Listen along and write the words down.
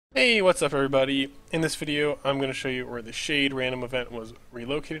Hey, what's up everybody? In this video, I'm going to show you where the Shade random event was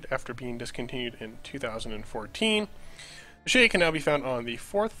relocated after being discontinued in 2014. The Shade can now be found on the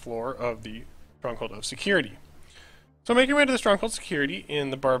 4th floor of the Stronghold of Security. So make your way to the Stronghold Security in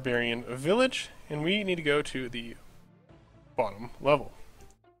the Barbarian Village, and we need to go to the bottom level.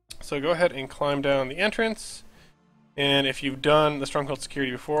 So go ahead and climb down the entrance, and if you've done the Stronghold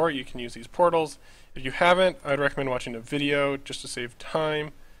Security before, you can use these portals. If you haven't, I'd recommend watching a video just to save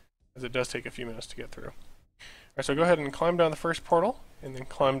time, as it does take a few minutes to get through. Alright, so go ahead and climb down the first portal, and then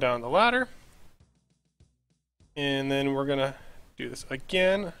climb down the ladder. And then we're going to do this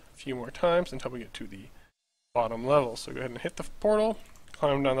again a few more times until we get to the bottom level. So go ahead and hit the portal,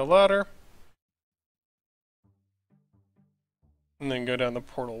 climb down the ladder, and then go down the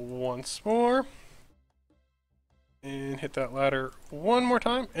portal once more. And hit that ladder one more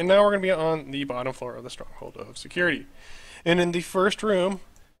time. And now we're going to be on the bottom floor of the Stronghold of Security. And in the first room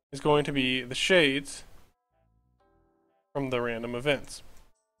is going to be the Shades from the random events.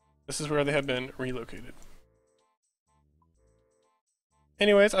 This is where they have been relocated.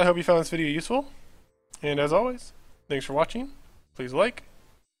 Anyways, I hope you found this video useful. And as always, thanks for watching. Please like,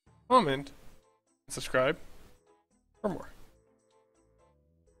 comment, and subscribe for more.